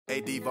Hey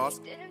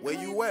D-Boss, where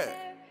you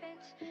at?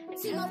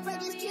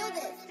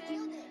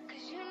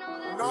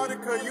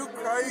 Nautica, you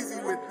crazy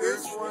with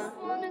this one.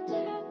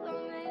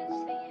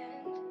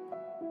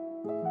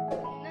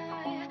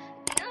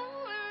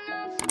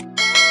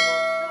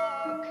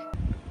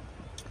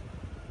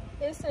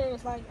 It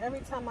seems like every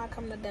time I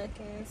come to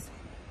Dunkin's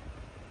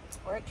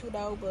or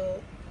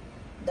Qdoba,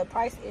 the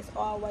price is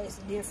always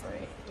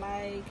different.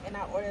 Like, and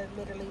I order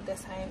literally the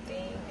same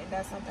thing, and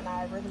that's something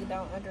I really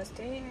don't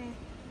understand.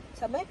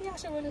 So maybe I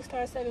should really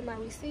start saving my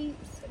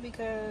receipts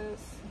because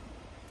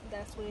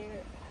that's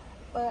weird.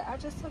 But I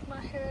just took my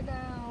hair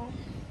down.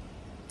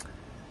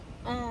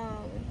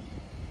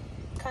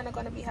 Kind of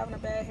gonna be having a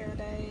bad hair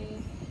day.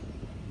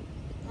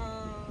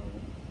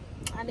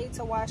 I need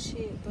to wash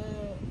it,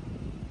 but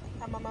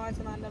I'm on my way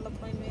to my nail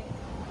appointment,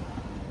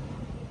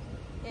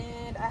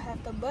 and I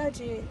have to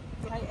budget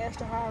like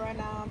extra hard right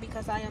now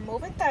because I am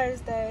moving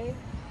Thursday,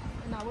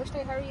 and I wish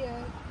they hurry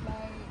up.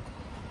 Like,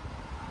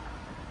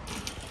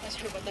 That's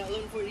true about that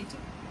 11:42.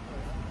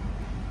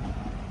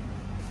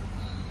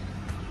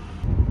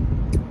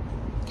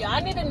 yeah, I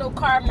need a new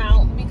car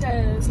mount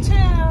because,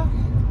 child,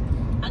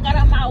 I got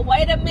on my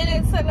wait a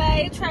minute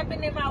today,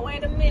 trapping in my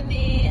wait a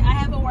minute. I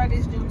haven't worn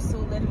this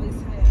jumpsuit literally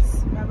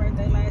since my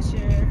birthday last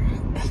year.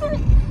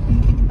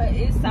 But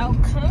it's so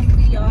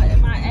comfy, y'all,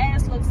 and my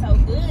ass looks so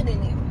good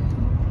in it.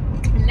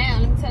 Now,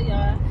 let me tell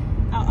y'all,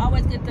 I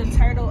always get the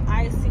turtle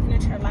ice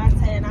signature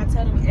latte, and I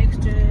tell them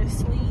extra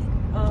sweet,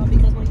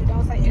 because when you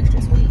don't say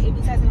extra sweet, it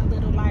be tasting a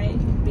little, like,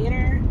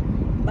 bitter.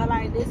 But,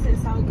 like, this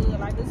is so good.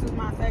 Like, this is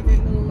my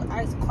favorite new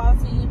iced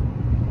coffee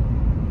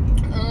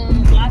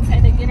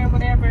latte to get or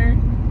whatever.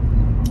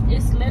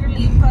 It's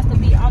literally supposed to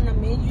be on the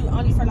menu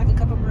only for, like, a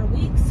couple more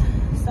weeks.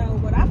 So,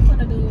 what I'm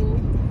gonna do,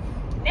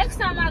 next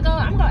time I go,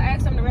 I'm gonna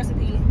ask them the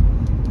recipe.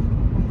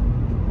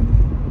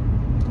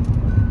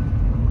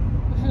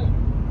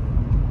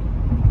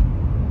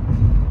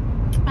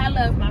 I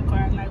love my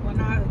car. Like, when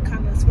I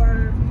kind of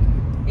swerve,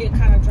 it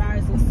kind of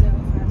drives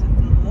itself. I just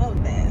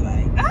love that.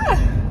 Like,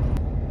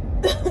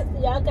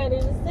 y'all can't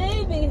even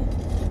see me.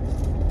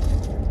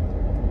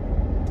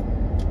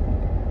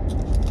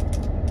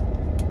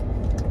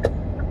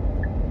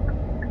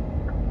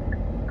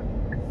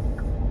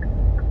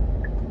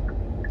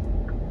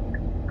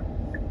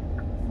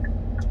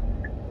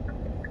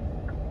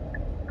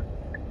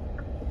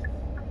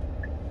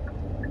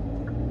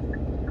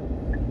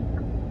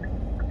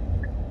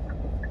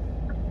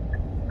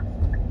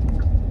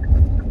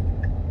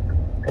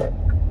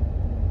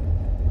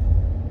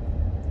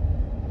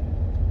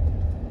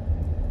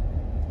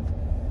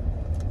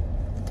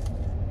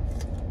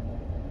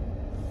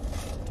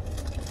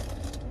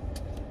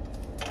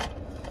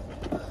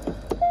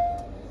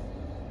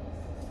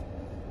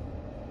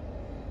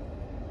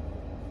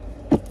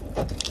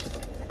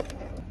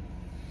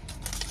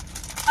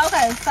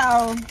 Okay,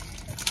 so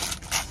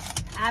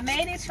I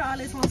made it, y'all.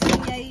 It's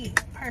 1:28.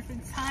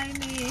 Perfect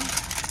timing.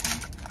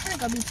 I'm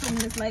gonna be 2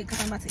 minutes late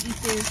because I'm about to eat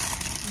this,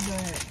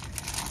 but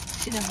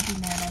she not gonna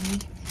be mad at me.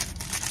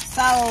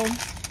 So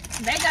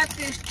they got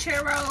this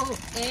churro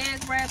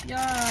egg wrap, y'all.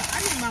 I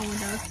need my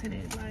windows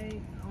tinted.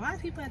 Like, a lot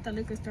of people at the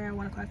liquor store at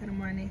 1 o'clock in the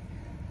morning.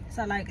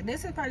 So, like,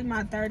 this is probably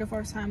my 3rd or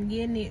 4th time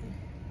getting it.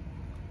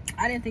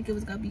 I didn't think it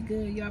was gonna be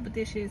good, y'all, but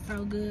this shit is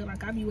so good.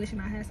 Like, I be wishing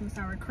I had some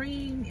sour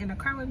cream in the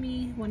car with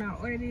me when I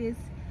order this,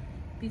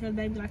 because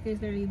baby, like,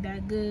 it's literally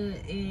that good.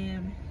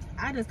 And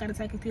I just gotta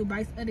take a few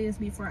bites of this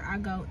before I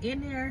go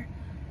in there,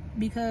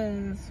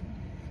 because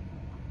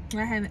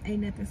I haven't ate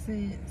nothing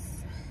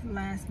since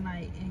last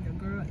night, and your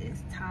girl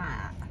is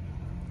tired.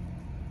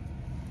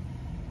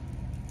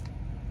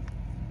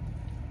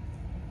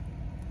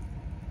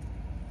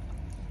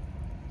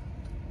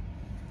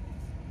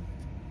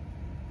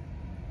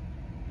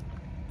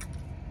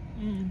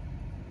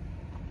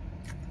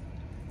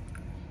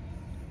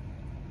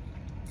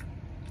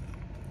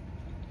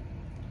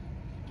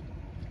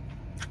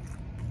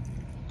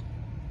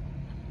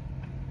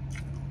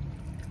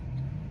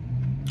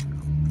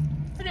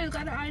 I just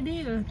got an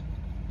idea.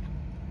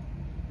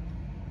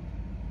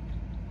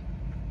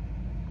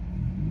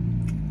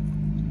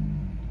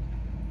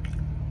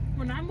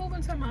 When I move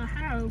into my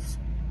house,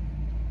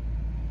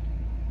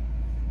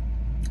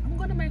 I'm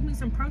gonna make me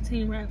some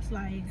protein wraps,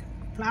 like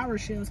flour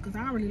shells, because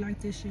I don't really like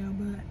this shell,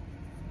 but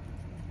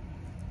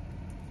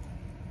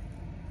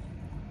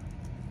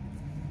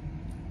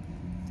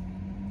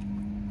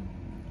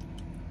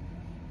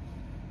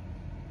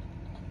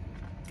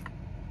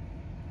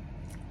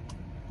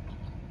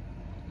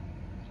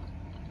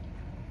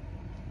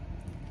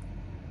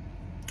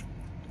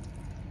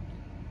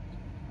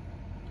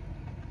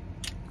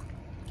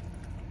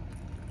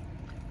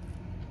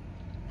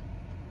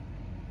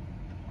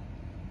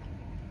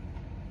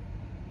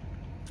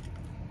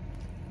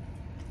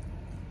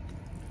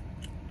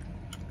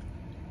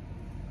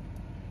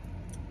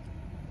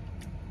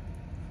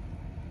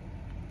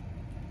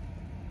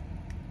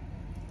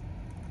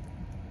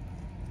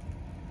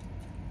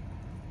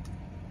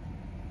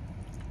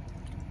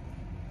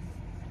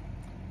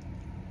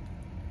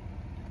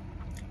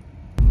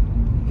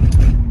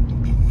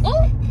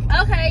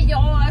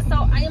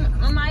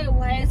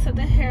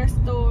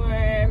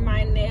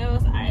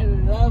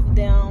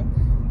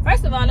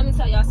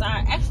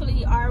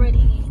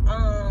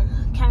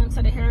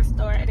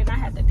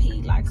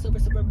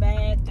super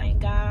bad.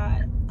 Thank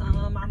God.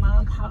 My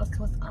mom's house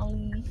was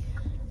only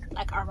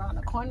like around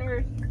the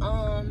corner.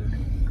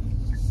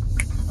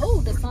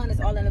 Oh, the sun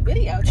is all in the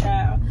video,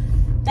 child.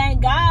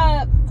 Thank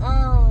God.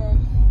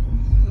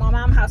 My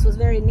mom's house was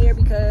very near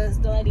because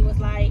the lady was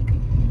like,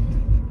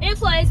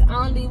 employees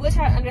only, which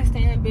I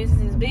understand,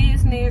 business is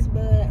business,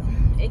 but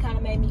it kind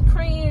of made me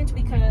cringe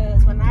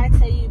because when I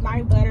tell you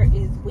my bladder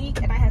is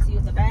weak and I have to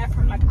use the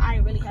bathroom, like I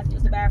really have to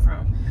use the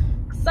bathroom.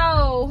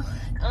 So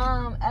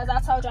as I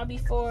told y'all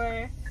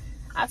before,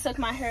 I took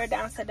my hair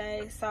down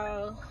today.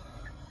 So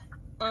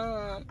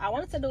I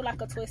wanted to do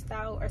like a twist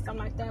out or something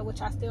like that,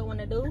 which I still want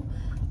to do,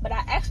 but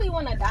I actually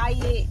want to dye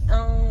it.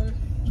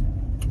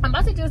 I'm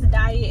about to just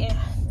dye it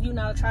and, you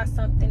know, try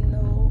something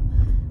new.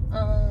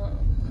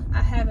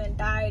 I haven't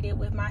dyed it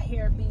with my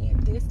hair being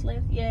this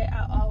length yet.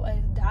 I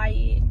always dye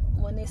it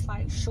when it's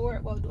like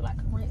short. We'll do like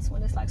a rinse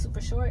when it's like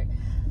super short.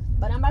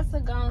 But I'm about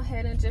to go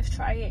ahead and just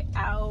try it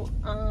out.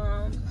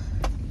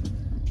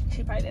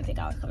 She probably didn't think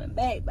I was coming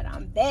back, but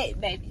I'm back,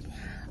 baby.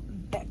 I'm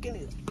back in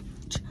it.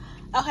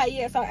 Okay,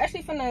 yeah, so I'm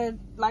actually finna,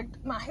 like,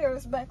 my hair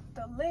is back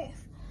the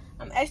length.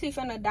 I'm actually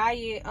finna dye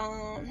it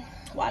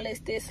while it's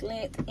this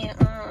length,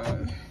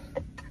 and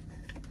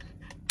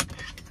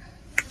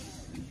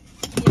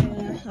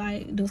yeah,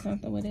 like do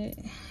something with it.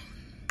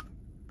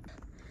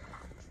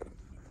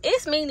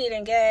 It's me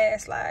needing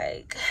gas.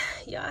 Like,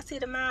 y'all see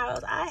the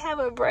miles? I have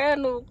a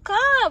brand new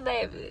car,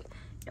 baby.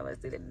 Y'all wanna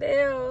see the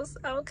nails?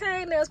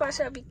 Okay, nails by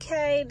Shelby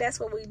K. That's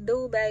what we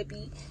do,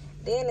 baby.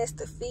 Then it's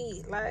the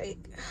feet. Like,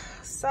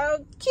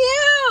 so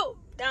cute.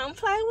 Don't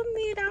play with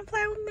me. Don't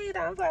play with me.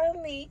 Don't play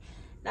with me.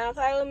 Don't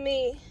play with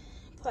me.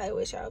 Play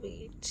with y'all,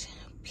 bitch.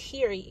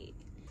 Period.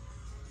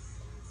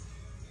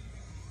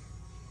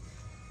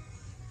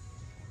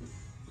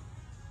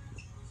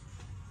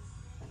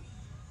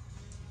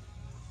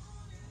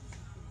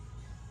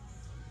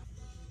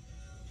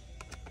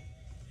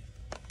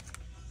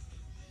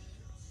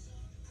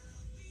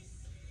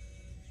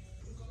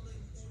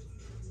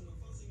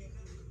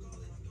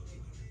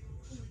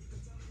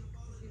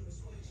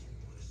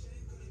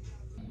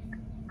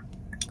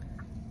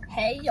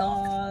 Hey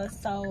y'all,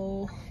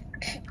 so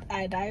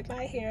I dyed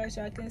my hair, as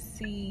y'all can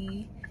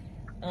see.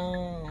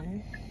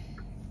 I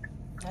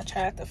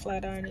tried to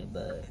flat iron it,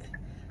 but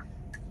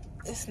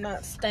it's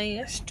not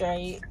staying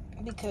straight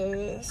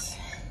because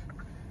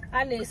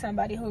I need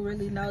somebody who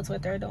really knows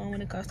what they're doing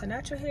when it comes to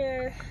natural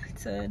hair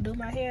to do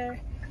my hair.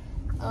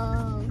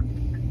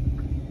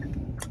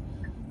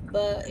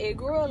 But it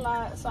grew a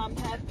lot, so I'm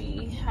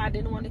happy. I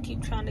didn't want to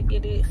keep trying to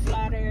get it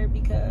flatter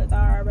because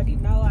I already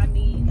know I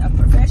need a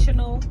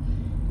professional.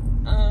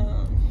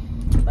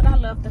 But I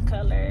love the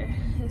color.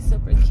 It's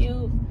super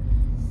cute.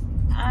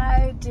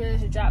 I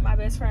just dropped my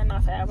best friend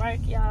off at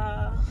work,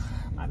 y'all.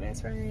 My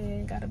best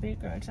friend got a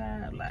big girl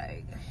job.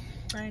 Like,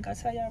 I ain't gonna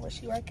tell y'all where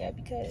she work at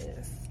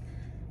because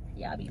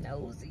y'all be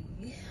nosy.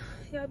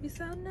 Y'all be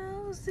so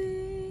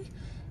nosy.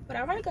 But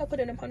I'm already gonna put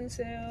it in a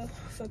ponytail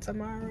for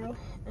tomorrow.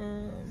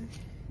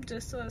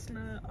 Just so it's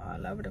not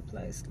all over the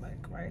place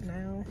like right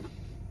now.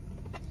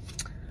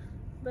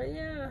 But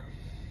yeah.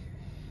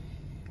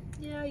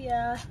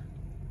 Yeah.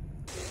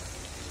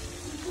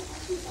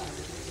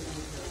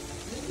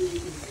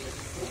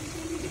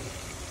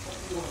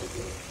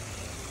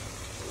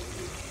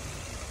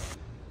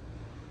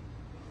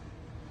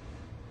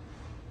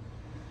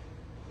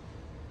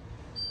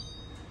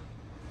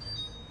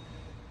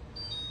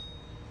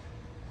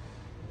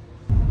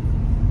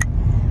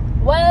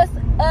 What's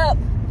up,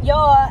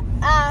 y'all?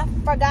 I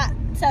forgot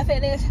to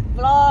finish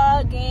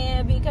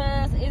vlogging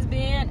because it's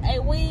been a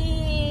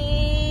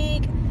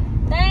week.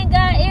 Thank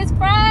God it's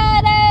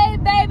Friday,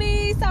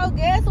 baby. So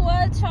guess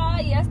what,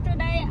 y'all?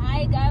 Yesterday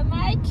I got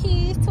my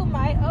keys to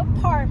my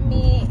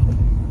apartment,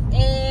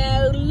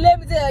 and let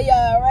me tell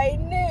y'all right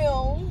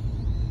now,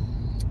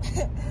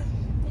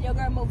 your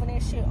girl moving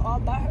that shit all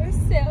by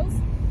herself.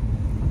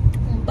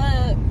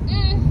 But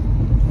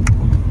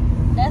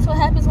that's what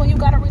happens when you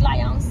gotta rely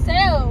on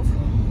self.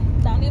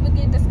 Don't even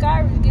get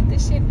discouraged. Get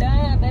this shit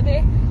done,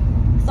 baby.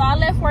 So I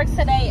left work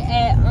today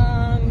at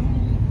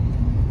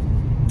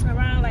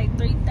around like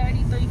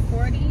 3:30,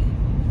 3:40.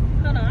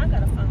 Hold on, I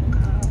got a phone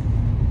call.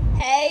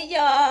 Hey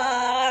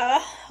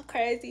y'all.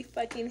 Crazy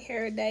fucking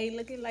hair day.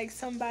 Looking like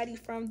somebody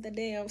from the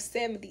damn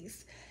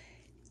 70s.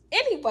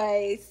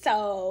 Anyway,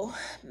 so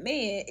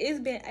man, it's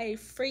been a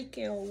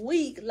freaking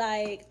week.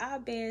 Like,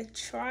 I've been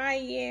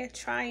trying to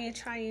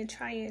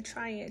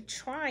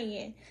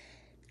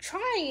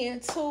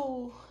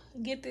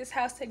get this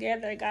house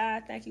together.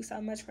 God, thank you so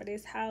much for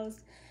this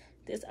house,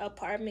 this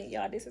apartment,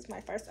 y'all. This is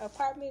my first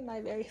apartment, my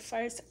very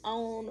first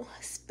own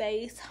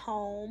space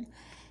home.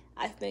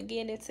 I've been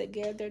getting it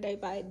together day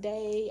by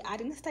day. I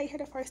didn't stay here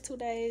the first 2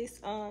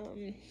 days,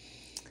 and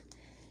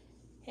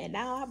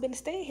now I've been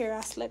staying here.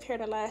 I slept here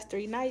the last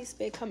 3 nights,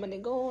 been coming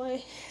and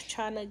going,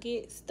 trying to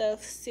get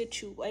stuff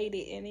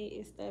situated, and it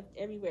is stuff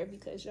everywhere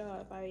because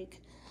y'all, like,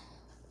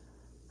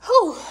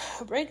 whew,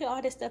 bringing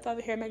all this stuff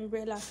over here made me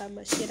realize how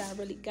much shit I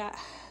really got.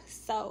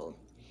 So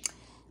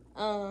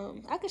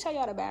I can show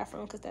y'all the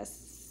bathroom because that's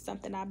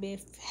something I've been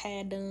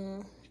had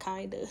done,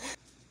 kind of.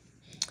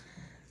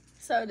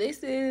 So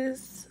this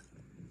is,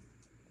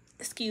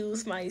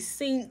 excuse my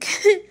sink.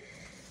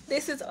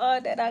 This is all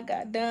that I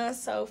got done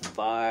so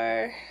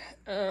far.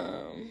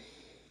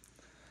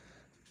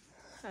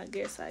 I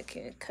guess I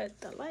can cut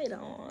the light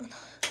on.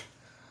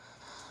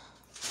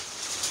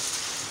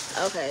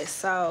 Okay,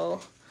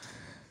 so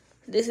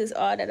this is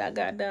all that I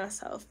got done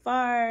so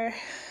far.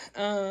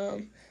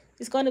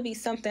 It's going to be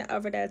something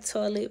over that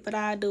toilet, but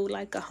I'll do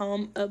like a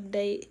home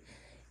update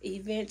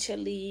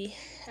eventually.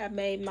 I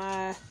made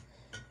my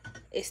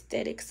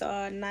aesthetics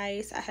all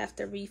nice. I have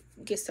to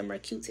get some more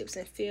Q-tips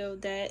and fill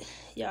that.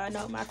 Y'all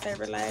know my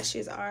favorite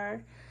lashes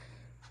are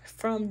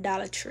from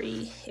Dollar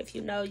Tree. If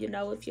you know, you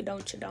know. If you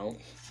don't, you don't.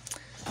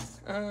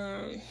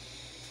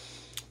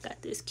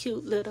 Got this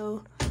cute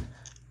little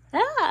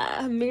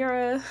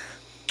mirror.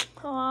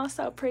 Oh,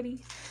 so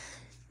pretty.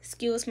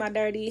 Excuse my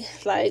dirty,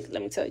 like,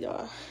 let me tell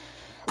y'all,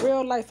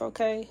 real life,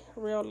 okay?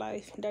 Real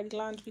life. Dirty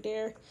laundry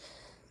there.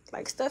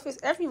 Like, stuff is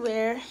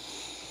everywhere.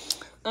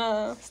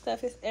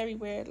 Stuff is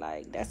everywhere.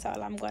 Like, that's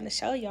all I'm going to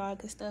show y'all,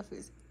 because stuff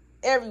is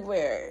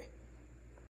everywhere.